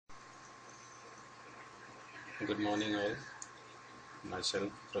Good morning all.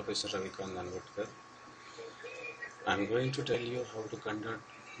 Myself, Professor Ravikant Nanvatkar. I am going to tell you how to conduct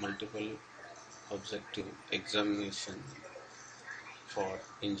multiple objective examination for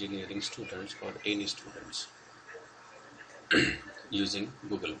engineering students or any students using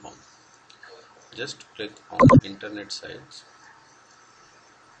Google Form. Just click on internet sites,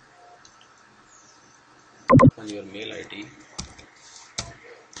 open your mail ID,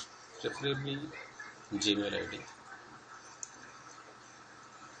 preferably Gmail ID.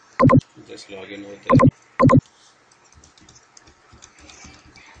 Just log in over there.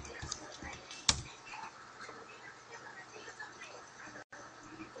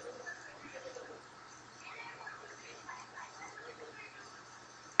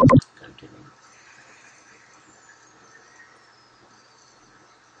 Continue.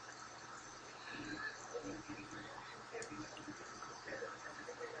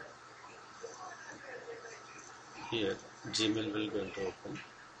 Here Gmail will going to open.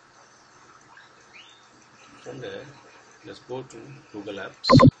 From there, just go to Google Apps,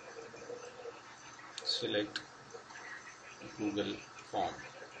 select Google Form.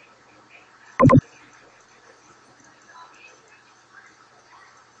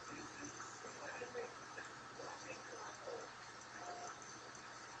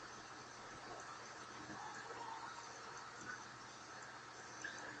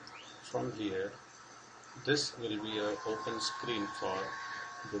 From here, this will be an open screen for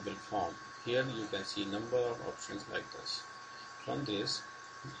Google Form. Here you can see number of options like this. From this,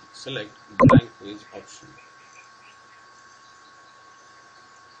 select blank page option.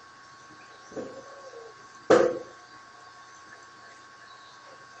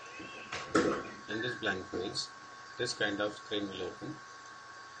 In this blank page, this kind of screen will open.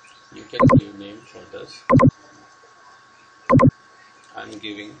 You can give name for this. I am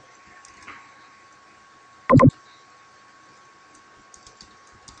giving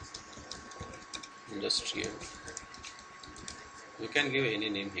industrial. You can give any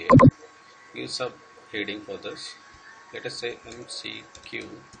name here. Give sub heading for this. Let us say MCQ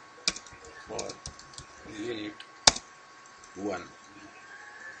for unit 1.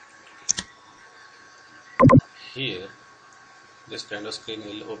 Here this kind of screen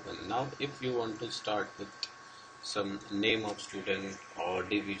will open. Now if you want to start with some name of student or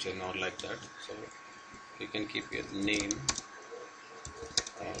division or like that, so you can keep your name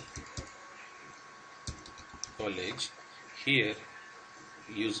of college. Here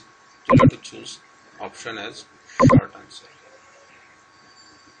you have to choose option as short answer.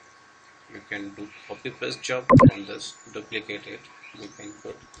 You can do copy paste job on this, duplicate it. You can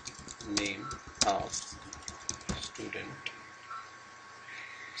put name of student.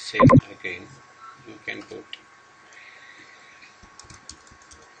 Same again. You can put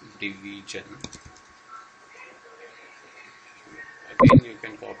division. Again you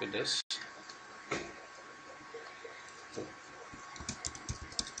can copy this.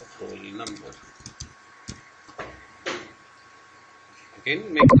 Roll number.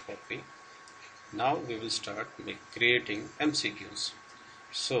 Again make a copy. Now we will start creating MCQs.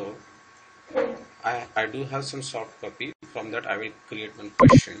 So I do have some soft copy. From that I will create one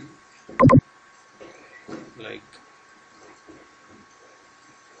question like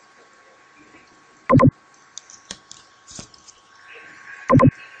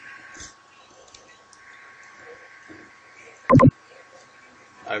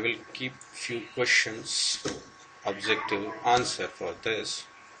I will keep few questions objective answer for this.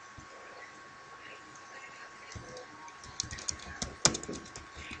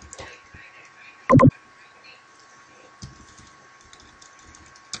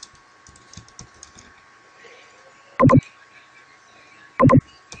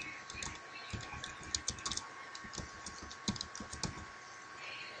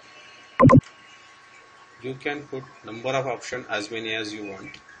 You can put number of options as many as you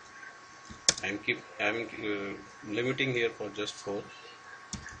want. I am limiting here for just 4,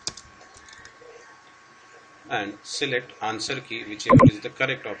 and select answer key whichever is the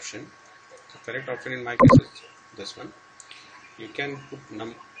correct option. The correct option in my case is this one. You can put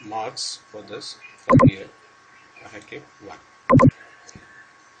marks for this. From here I have kept 1.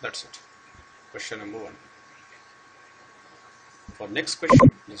 That's it. Question number 1. For next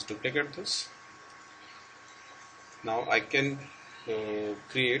question, let's duplicate this. Now I can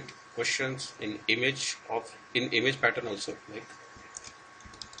create questions in image pattern also, like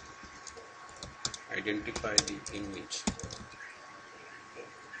identify the image.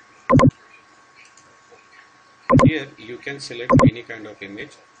 Here you can select any kind of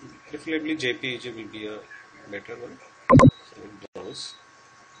image, preferably JPEG will be a better one. So browse.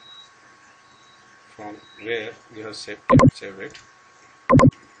 from where you have saved it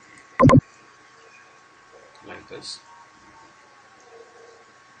like this.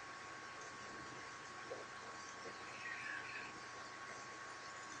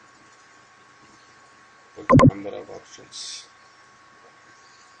 Put number of options.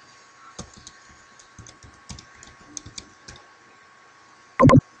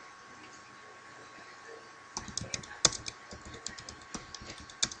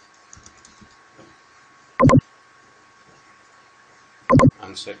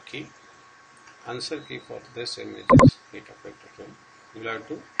 Answer key. Answer key for this image is 8 of 8. You will have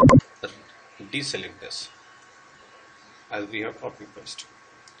to deselect this as we have copy paste.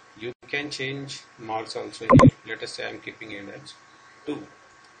 You can change marks also here. Let us say I am keeping it as 2.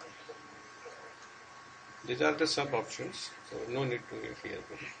 These are the sub options, so no need to fear.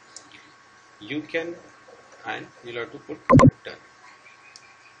 You can, and you will have to put done.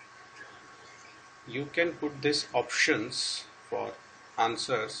 You can put these options for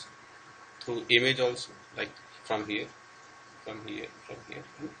answers through image also, like from here,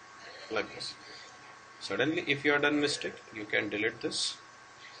 like this. Suddenly, if you are done mistake, you can delete this.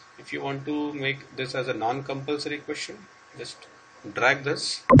 If you want to make this as a non-compulsory question, just drag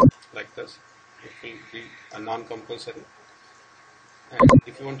this like this. It will be a non-compulsory. And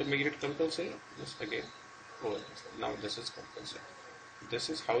if you want to make it compulsory, just again over this. Now this is compulsory. This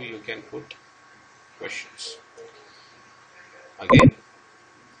is how you can put questions. Again,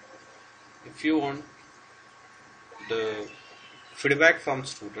 if you want the feedback from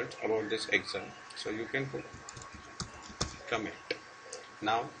students about this exam, so you can put comment.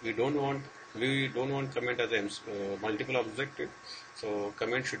 Now we don't want comment as a multiple objective, so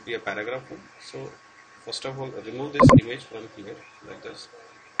comment should be a paragraph one. So first of all, remove this image from here like this.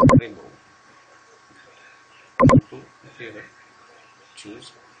 Remove. Go to here.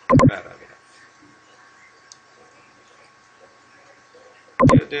 Choose paragraph.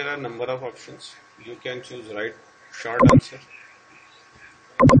 Here there are number of options. You can choose write short answer.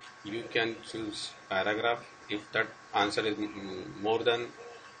 You can choose paragraph if that answer is more than,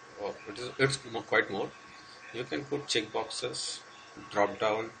 or it's quite more. You can put check boxes, drop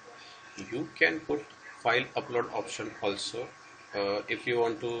down. You can put file upload option also. If you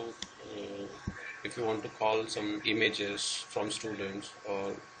want to call some images from students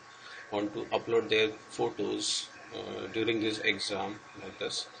or want to upload their photos during this exam, like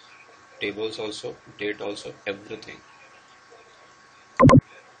this, tables also, date also, everything.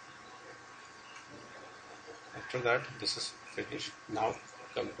 After that, this is finished. Now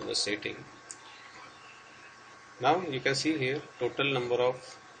come to the setting. Now you can see here total number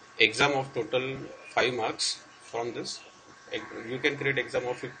of exam of total 5 marks. From this you can create exam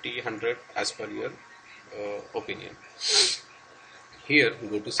of 50, 100 as per your opinion. Here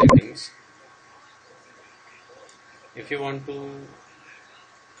go to settings. If you want to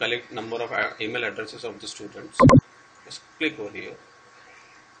collect number of email addresses of the students, just click over here.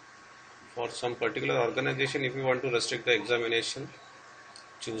 For some particular organization, if you want to restrict the examination,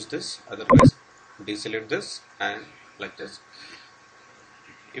 choose this, otherwise deselect this and like this.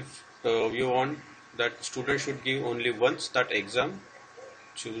 If you want that student should give only once that exam,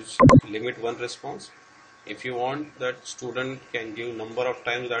 choose limit one response. If you want that student can give number of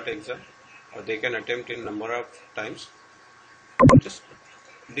times that exam, or they can attempt in number of times, just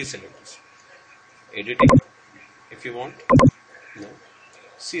deselect this. Editing if you want, no.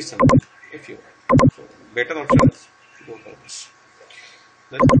 See something if you want. So better option is go for this.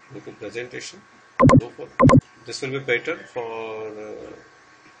 Then go to presentation, go for this will be better for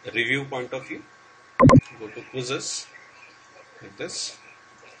review point of view. Go to quizzes like this.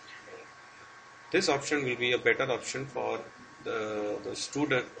 This option will be a better option for the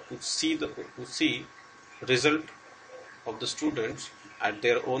student to see result of the students at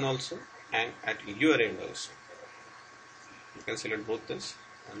their own also and at your end also. You can select both this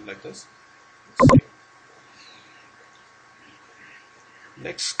and like this.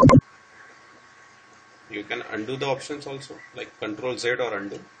 Next, you can undo the options also, like Control Z or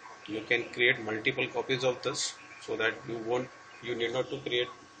undo. You can create multiple copies of this so that you need not to create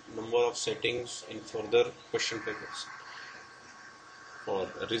number of settings in further question papers. For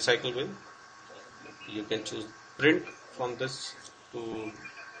recycle bin, you can choose print from this to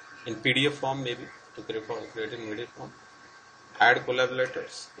in PDF form, maybe to create in PDF form. Add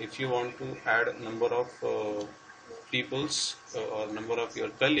collaborators. If you want to add number of peoples or number of your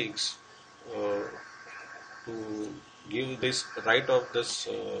colleagues to give this right of this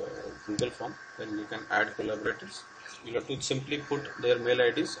Google form, then you can add collaborators. You have to simply put their mail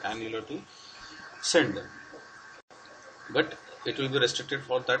IDs and you have to send them. But it will be restricted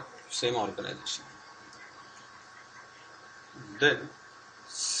for that same organization. Then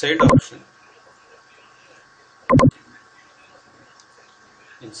send option.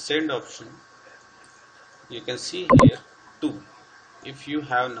 In send option, you can see here 2. If you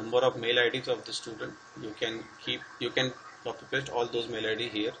have number of mail IDs of the student, you can copy paste all those mail ID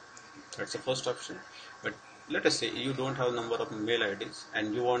here. That's the first option. But let us say you don't have number of mail IDs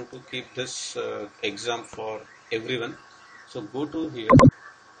and you want to keep this exam for everyone. So go to here.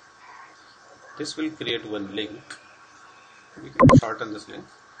 This will create one link. We can shorten this link.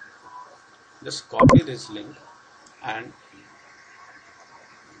 Just copy this link and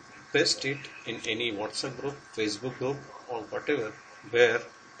paste it in any WhatsApp group, Facebook group, or whatever where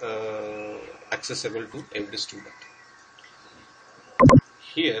accessible to every student.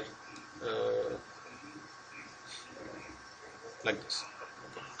 Here, uh, like this,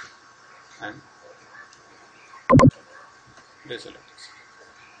 and deselect this.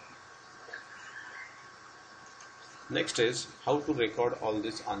 Next is how to record all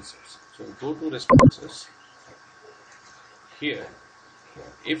these answers. So go to responses. Here,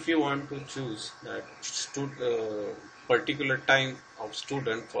 if you want to choose that particular time of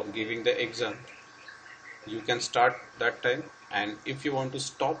student for giving the exam, you can start that time, and if you want to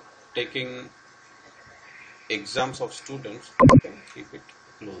stop taking exams of students, you can keep it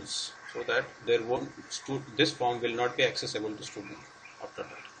close so that there won't this form will not be accessible to student after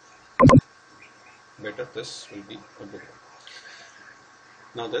that. Better this will be a good one.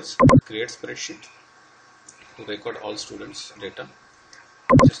 Now let's create spreadsheet to record all students data.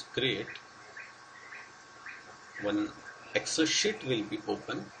 Just create one Excel sheet will be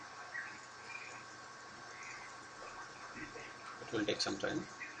open. It will take some time.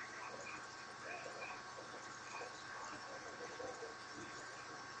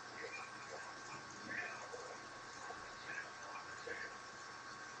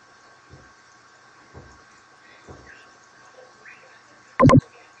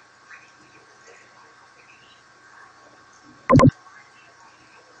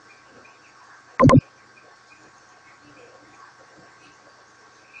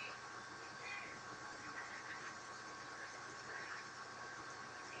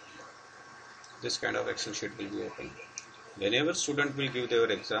 This kind of Excel sheet will be open. Whenever student will give their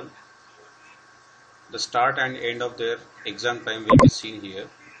exam, the start and end of their exam time will be seen here,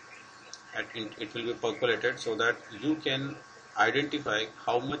 and it will be calculated so that you can identify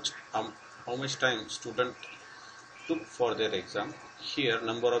how much time student took for their exam. Here,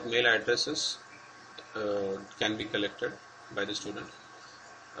 number of mail addresses can be collected by the student.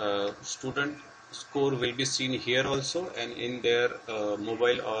 Student score will be seen here also, and in their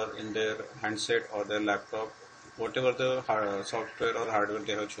mobile or in their handset or their laptop, whatever the software or hardware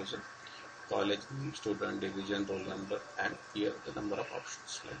they have chosen. College, student, division, roll number, and here the number of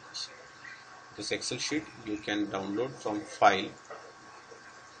options like this. This Excel sheet you can download from file.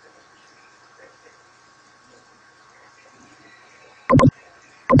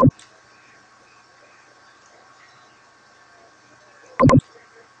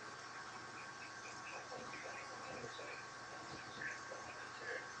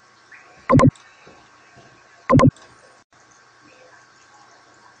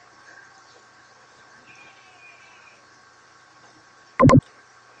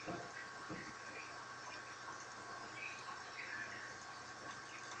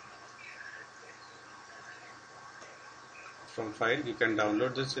 From file you can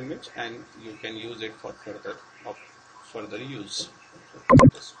download this image and you can use it for further use. So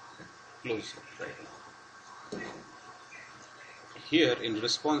just close it right now. Here in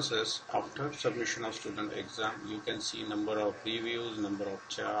responses, after submission of student exam, you can see number of reviews, number of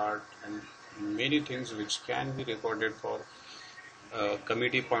chart, and many things which can be recorded for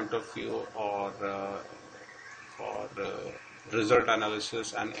committee point of view or for result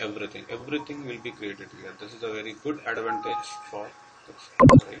analysis and everything. Everything will be created here. This is a very good advantage for this.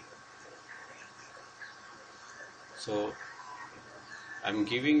 Right? So I'm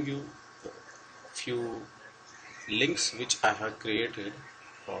giving you few links which I have created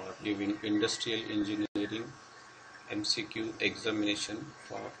for giving industrial engineering MCQ examination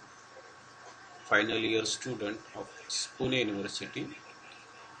for final year student of Pune University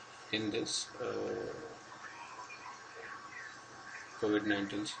in this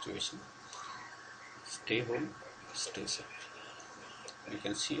COVID-19 situation. Stay home, stay safe. You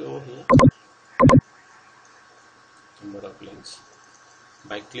can see over here number of links.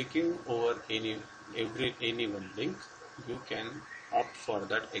 By clicking over any one link, you can opt for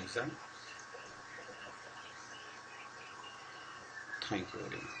that exam. Thank you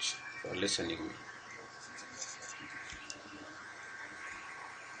very much for listening me.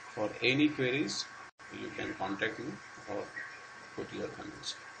 For any queries, you can contact me or put your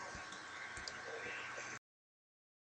comments.